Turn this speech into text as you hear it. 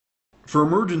For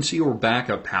emergency or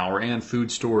backup power and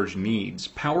food storage needs,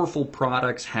 Powerful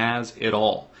Products has it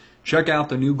all. Check out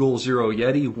the new Goal Zero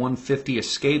Yeti 150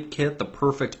 Escape Kit, the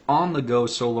perfect on-the-go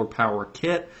solar power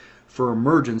kit for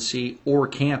emergency or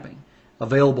camping.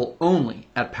 Available only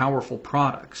at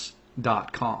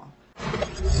powerfulproducts.com.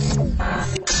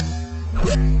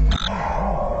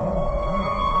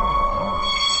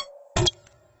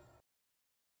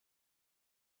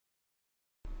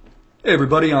 Hey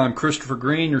everybody, I'm Christopher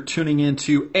Green. You're tuning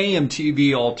into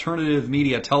AMTV Alternative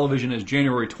Media Television. It's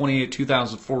January 28,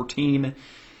 2014.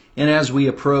 And as we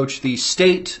approach the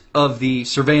state of the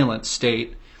surveillance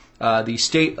state, the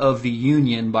State of the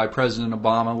Union by President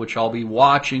Obama, which I'll be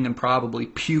watching and probably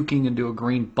puking into a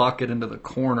green bucket into the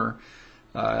corner.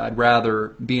 I'd rather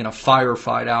be in a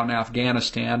firefight out in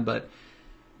Afghanistan, but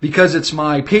because it's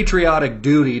my patriotic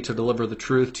duty to deliver the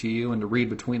truth to you and to read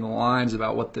between the lines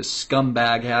about what this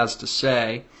scumbag has to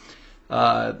say,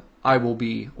 I will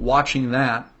be watching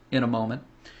that in a moment.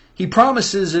 He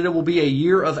promises that it will be a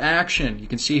year of action. You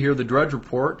can see here the Drudge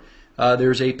Report.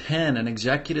 There's a pen, an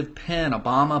executive pen,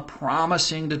 Obama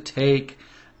promising to take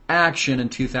action in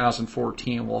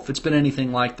 2014. Well, if it's been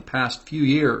anything like the past few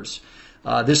years,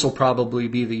 this will probably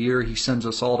be the year he sends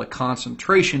us all to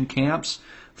concentration camps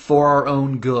for our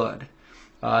own good.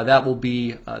 That will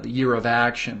be the year of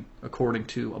action, according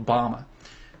to Obama.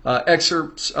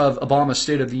 Excerpts of Obama's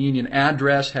State of the Union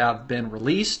address have been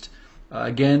released.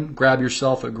 Again, grab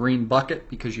yourself a green bucket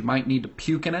because you might need to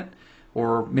puke in it,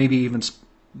 or maybe even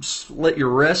slit your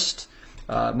wrist.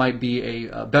 Might be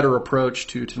a better approach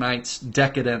to tonight's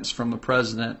decadence from the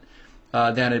president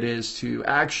than it is to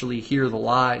actually hear the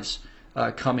lies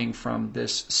coming from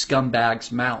this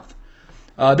scumbag's mouth.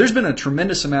 There's been a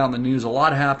tremendous amount in the news, a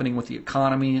lot happening with the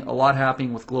economy, a lot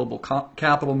happening with global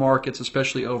capital markets,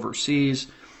 especially overseas,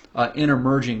 in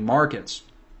emerging markets,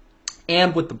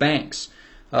 and with the banks.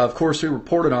 Of course, we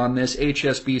reported on this.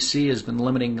 HSBC has been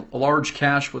limiting large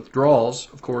cash withdrawals,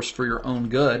 of course, for your own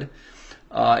good.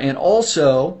 And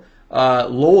also,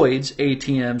 Lloyd's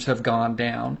ATMs have gone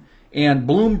down. And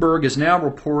Bloomberg is now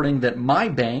reporting that my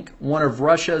bank, one of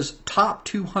Russia's top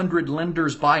 200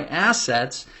 lenders by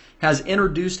assets, has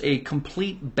introduced a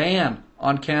complete ban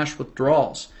on cash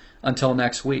withdrawals until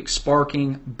next week,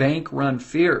 sparking bank-run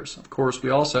fears. Of course,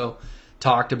 we also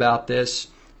talked about this,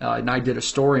 and I did a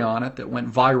story on it that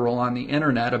went viral on the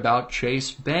internet about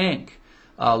Chase Bank,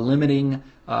 limiting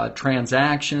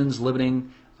transactions,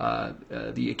 limiting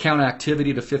the account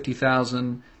activity to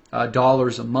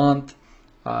 $50,000 a month,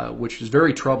 which is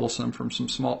very troublesome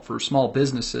for small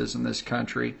businesses in this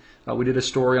country. We did a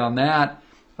story on that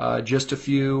just a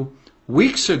few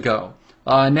weeks ago.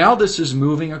 Now this is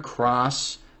moving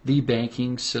across the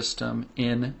banking system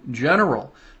in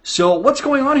general. So what's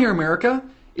going on here, America?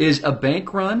 Is a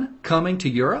bank run coming to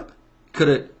Europe? Could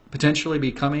it potentially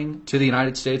be coming to the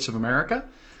United States of America?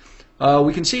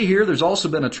 We can see here there's also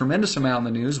been a tremendous amount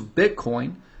in the news with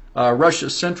Bitcoin.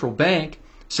 Russia's central bank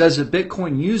says that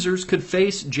Bitcoin users could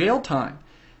face jail time.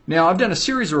 Now, I've done a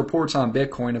series of reports on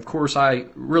Bitcoin. Of course, I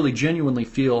really genuinely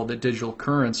feel that digital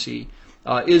currency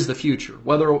is the future.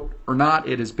 Whether or not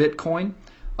it is Bitcoin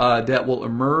that will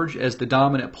emerge as the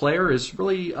dominant player is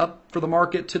really up for the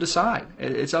market to decide.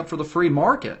 It's up for the free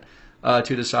market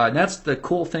to decide. And that's the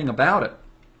cool thing about it.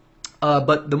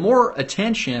 But the more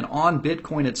attention on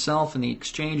Bitcoin itself and the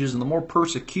exchanges and the more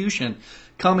persecution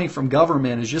coming from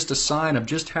government is just a sign of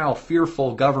just how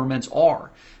fearful governments are,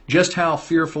 just how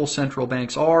fearful central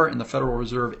banks are and the Federal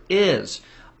Reserve is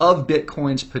of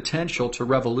Bitcoin's potential to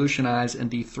revolutionize and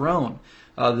dethrone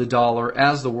the dollar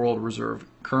as the world reserve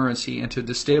currency and to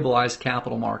destabilize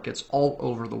capital markets all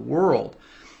over the world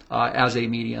as a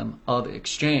medium of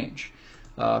exchange.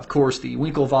 Of course, the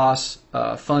Winklevoss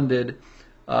funded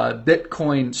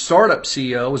Bitcoin startup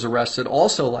CEO was arrested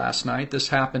also last night. This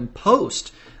happened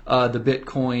post the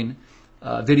Bitcoin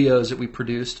videos that we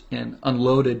produced and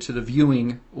unloaded to the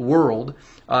viewing world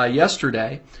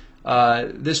yesterday.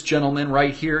 This gentleman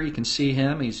right here, you can see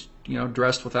him. He's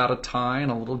dressed without a tie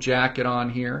and a little jacket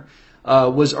on here.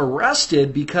 Was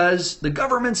arrested because the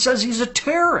government says he's a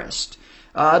terrorist.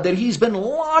 That he's been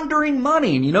laundering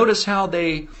money. And you notice how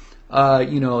they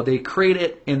create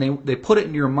it and they put it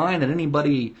in your mind that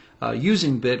anybody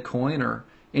using Bitcoin or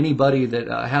anybody that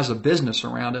has a business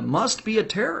around it must be a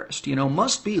terrorist,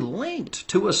 must be linked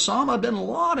to Osama bin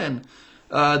Laden,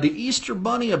 the Easter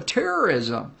Bunny of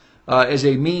terrorism, as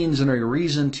a means and a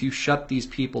reason to shut these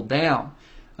people down.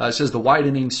 It says the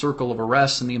widening circle of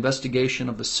arrests and the investigation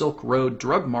of the Silk Road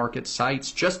drug market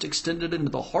sites just extended into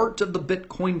the heart of the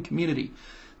Bitcoin community.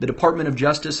 The Department of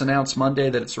Justice announced Monday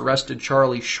that it's arrested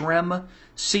Charlie Shrem,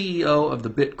 CEO of the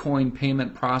Bitcoin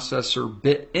payment processor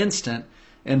BitInstant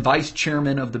and vice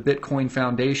chairman of the Bitcoin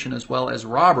Foundation, as well as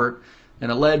Robert, an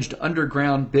alleged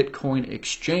underground Bitcoin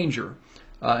exchanger,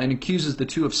 and accuses the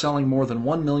two of selling more than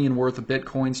 1 million worth of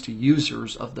Bitcoins to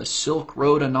users of the Silk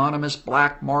Road anonymous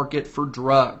black market for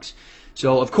drugs.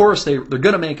 So, of course, they're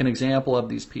going to make an example of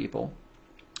these people.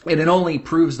 And it only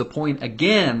proves the point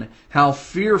again how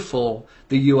fearful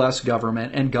the U.S.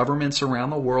 government and governments around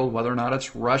the world, whether or not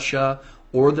it's Russia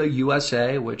or the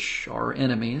USA, which are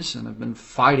enemies and have been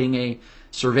fighting a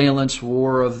surveillance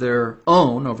war of their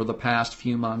own over the past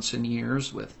few months and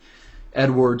years with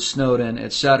Edward Snowden,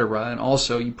 etc. And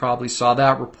also you probably saw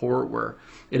that report where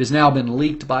it has now been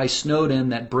leaked by Snowden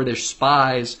that British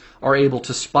spies are able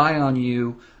to spy on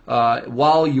you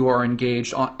while you are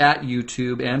engaged at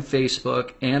YouTube and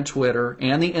Facebook and Twitter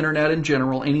and the internet in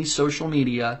general, any social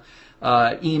media,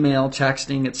 email,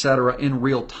 texting, etc. in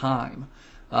real time.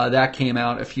 That came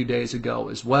out a few days ago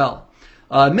as well.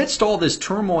 Amidst all this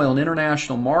turmoil in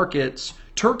international markets,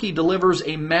 Turkey delivers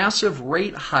a massive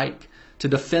rate hike to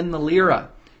defend the lira.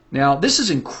 Now, this is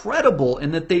incredible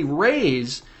in that they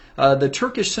raise, the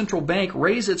Turkish Central Bank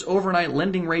raised its overnight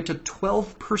lending rate to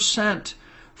 12%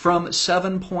 from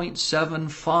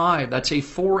 7.75. That's a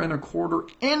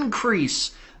 4.25%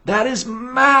 increase. That is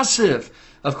massive.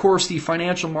 Of course, the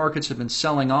financial markets have been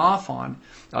selling off on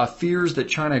fears that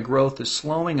China growth is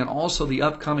slowing, and also the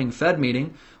upcoming Fed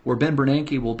meeting where Ben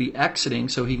Bernanke will be exiting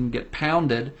so he can get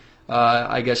pounded,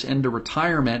 I guess, into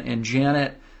retirement, and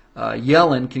Janet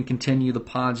Yellen can continue the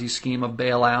Ponzi scheme of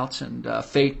bailouts and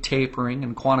fake tapering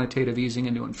and quantitative easing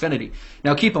into infinity.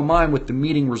 Now, keep in mind with the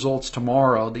meeting results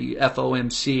tomorrow, the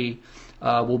FOMC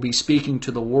will be speaking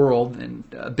to the world, and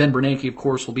Ben Bernanke, of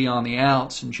course, will be on the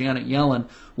outs, and Janet Yellen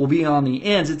will be on the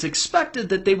ends. It's expected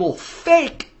that they will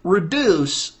fake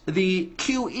reduce the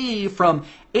QE from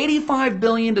 85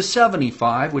 billion to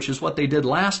 75, which is what they did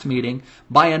last meeting,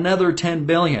 by another 10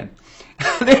 billion.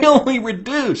 They only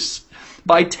reduce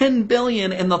by 10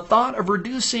 billion, and the thought of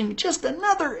reducing just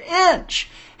another inch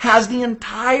has the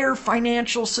entire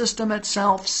financial system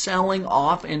itself selling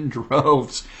off in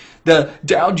droves. The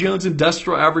Dow Jones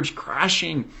Industrial Average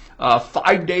crashing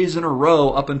 5 days in a row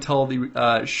up until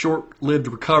the short-lived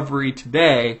recovery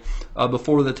today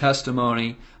before the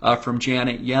testimony from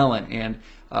Janet Yellen. And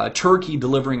Turkey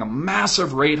delivering a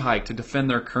massive rate hike to defend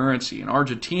their currency. And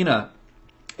Argentina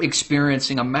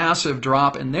experiencing a massive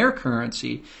drop in their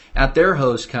currency at their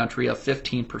host country of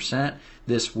 15%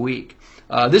 this week.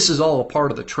 This is all a part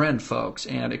of the trend, folks,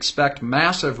 and expect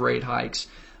massive rate hikes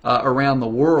around the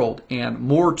world and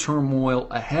more turmoil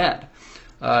ahead.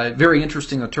 Very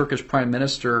interesting, the Turkish Prime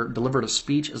Minister delivered a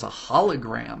speech as a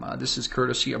hologram. This is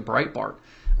courtesy of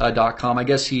Breitbart.com. I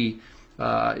guess he's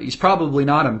probably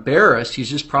not embarrassed.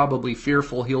 He's just probably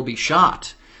fearful he'll be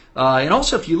shot. And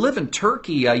also, if you live in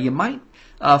Turkey, you might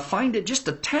find it just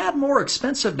a tad more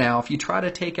expensive now if you try to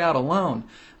take out a loan,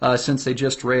 since they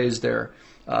just raised their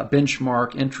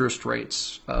benchmark interest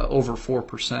rates over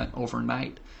 4%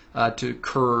 overnight to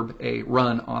curb a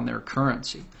run on their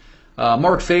currency.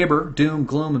 Mark Faber, Doom,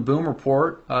 Gloom, and Boom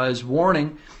Report, is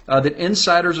warning that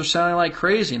insiders are selling like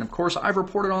crazy. And of course, I've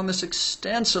reported on this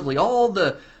extensively. All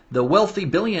the wealthy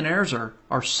billionaires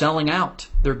are selling out.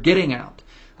 They're getting out.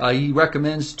 He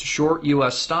recommends to short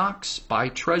U.S. stocks, buy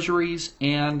treasuries,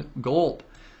 and gold.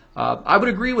 I would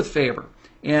agree with Faber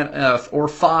and or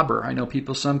Faber. I know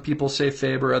some people say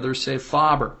Faber, others say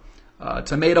Faber.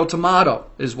 Tomato, tomato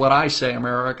is what I say,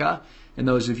 America, and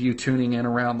those of you tuning in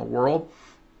around the world.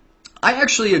 I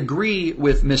actually agree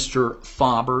with Mr.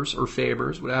 Faber's, or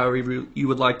Faber's, however you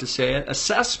would like to say it,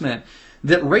 assessment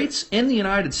that rates in the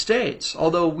United States,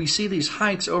 although we see these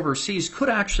hikes overseas, could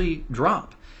actually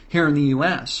drop here in the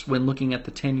U.S. when looking at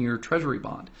the 10-year Treasury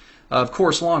bond. Of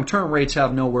course, long-term rates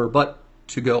have nowhere but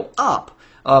to go up,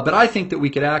 but I think that we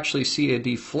could actually see a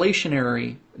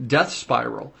deflationary death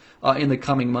spiral in the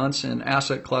coming months in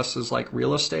asset classes like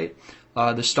real estate,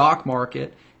 the stock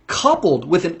market, coupled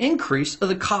with an increase of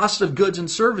the cost of goods and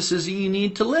services that you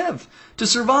need to live, to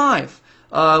survive,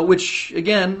 which,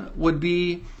 again, would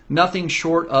be nothing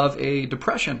short of a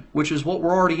depression, which is what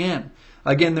we're already in.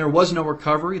 Again, there was no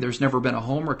recovery. There's never been a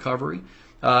home recovery.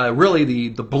 Really,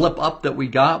 the blip up that we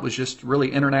got was just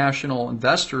really international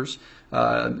investors,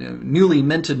 newly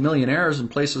minted millionaires in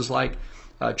places like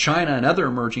China and other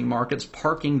emerging markets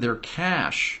parking their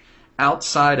cash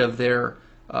outside of their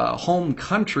home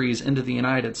countries into the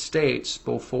United States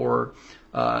before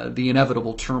the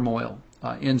inevitable turmoil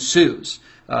ensues.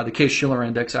 The Case-Shiller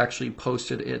Index actually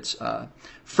posted its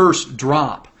first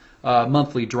drop,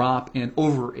 monthly drop, in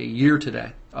over a year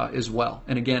today. as well.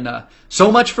 And again,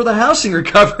 so much for the housing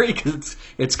recovery, because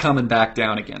it's coming back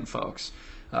down again, folks.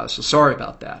 So sorry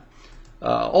about that.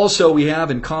 Also, we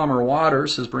have in calmer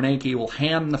waters, says Bernanke will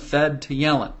hand the Fed to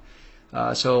Yellen.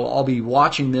 So I'll be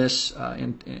watching this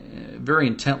very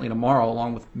intently tomorrow,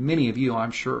 along with many of you,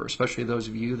 I'm sure, especially those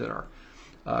of you that are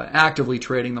actively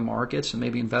trading the markets and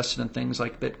maybe invested in things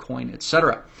like Bitcoin,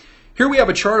 etc. Here we have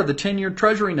a chart of the 10-year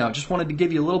Treasury note. Just wanted to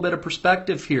give you a little bit of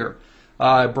perspective here.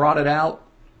 I brought it out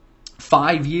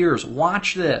 5 years.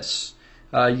 Watch this.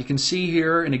 You can see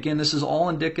here, and again, this is all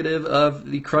indicative of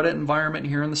the credit environment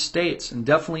here in the States and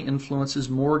definitely influences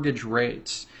mortgage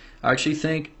rates. I actually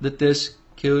think that this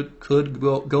could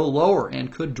go lower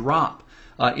and could drop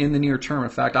in the near term. In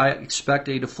fact, I expect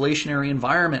a deflationary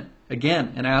environment,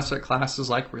 again, in asset classes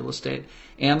like real estate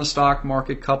and the stock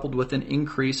market, coupled with an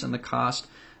increase in the cost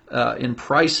in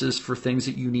prices for things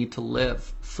that you need to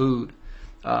live, food,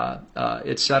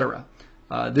 etc.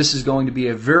 This is going to be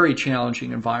a very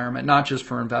challenging environment, not just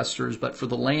for investors, but for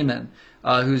the layman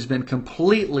who's been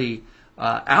completely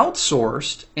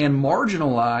outsourced and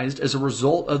marginalized as a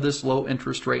result of this low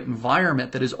interest rate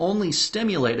environment that has only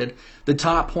stimulated the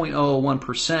top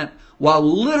 0.001% while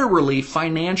literally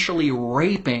financially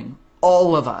raping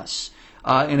all of us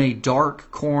in a dark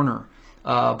corner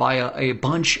by a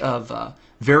bunch of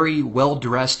very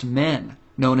well-dressed men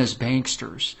known as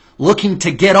banksters looking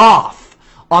to get off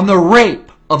on the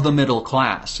rape of the middle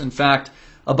class. In fact,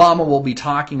 Obama will be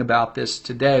talking about this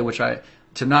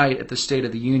tonight at the State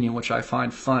of the Union, which I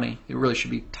find funny. It really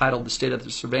should be titled the State of the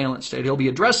Surveillance State. He'll be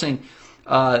addressing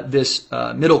this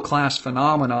middle class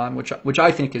phenomenon, which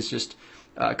I think is just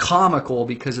comical,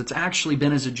 because it's actually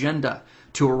been his agenda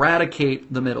to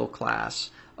eradicate the middle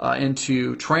class and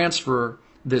to transfer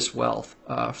this wealth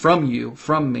from you,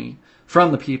 from me,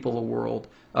 from the people of the world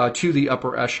to the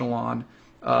upper echelon,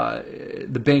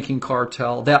 the banking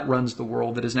cartel that runs the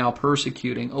world, that is now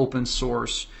persecuting open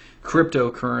source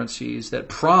cryptocurrencies that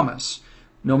promise,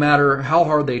 no matter how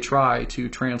hard they try, to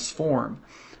transform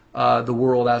the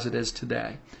world as it is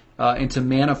today and to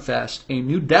manifest a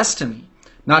new destiny,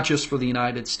 not just for the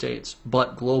United States,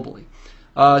 but globally.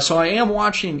 So I am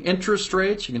watching interest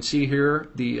rates. You can see here,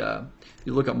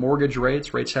 you look at mortgage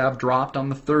rates. Rates have dropped on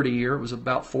the 30-year. It was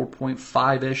about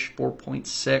 4.5-ish,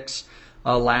 4.6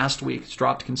 last week. It's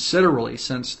dropped considerably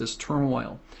since this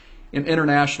turmoil in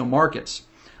international markets.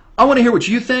 I want to hear what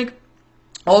you think.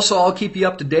 Also, I'll keep you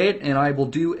up to date, and I will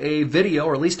do a video,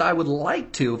 or at least I would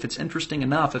like to, if it's interesting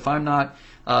enough. If I'm not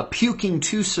puking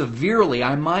too severely,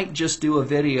 I might just do a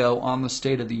video on the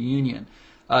State of the Union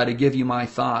to give you my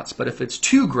thoughts. But if it's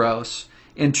too gross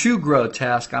and too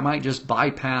grotesque, I might just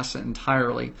bypass it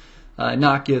entirely,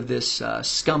 not give this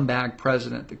scumbag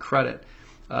president the credit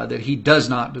that he does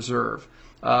not deserve,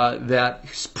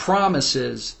 that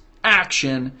promises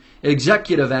action,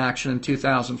 executive action in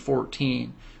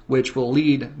 2014, which will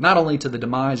lead not only to the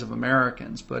demise of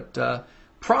Americans, but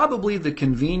probably the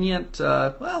convenient,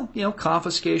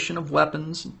 confiscation of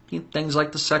weapons, things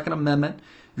like the Second Amendment,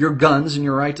 your guns and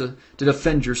your right to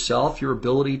defend yourself, your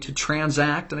ability to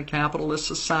transact in a capitalist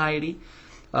society,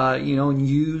 and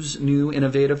use new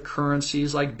innovative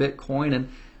currencies like Bitcoin,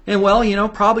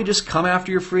 and probably just come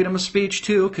after your freedom of speech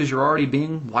too, because you're already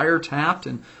being wiretapped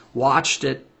and watched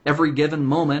at every given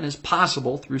moment as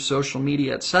possible through social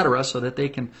media, etc., so that they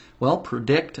can,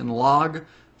 predict and log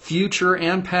future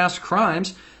and past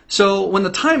crimes. So when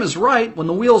the time is right, when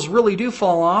the wheels really do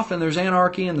fall off and there's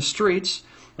anarchy in the streets,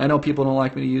 I know people don't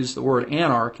like me to use the word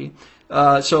anarchy,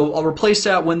 so I'll replace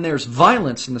that when there's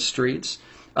violence in the streets.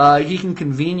 He can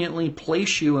conveniently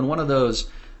place you in one of those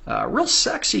real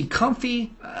sexy,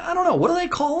 comfy, I don't know, what do they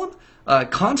call them?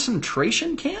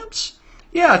 Concentration camps?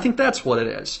 Yeah, I think that's what it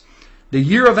is. The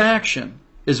year of action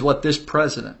is what this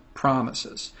president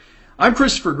promises. I'm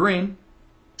Christopher Green.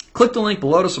 Click the link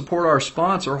below to support our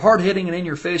sponsor. Hard-hitting and in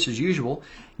your face as usual.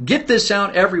 Get this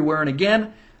out everywhere. And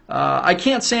again, I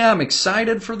can't say I'm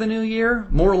excited for the new year,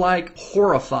 more like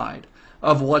horrified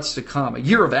of what's to come. A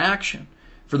year of action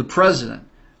for the President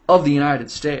of the United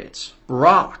States,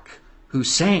 Barack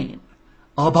Hussein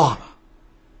Obama.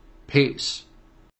 Peace.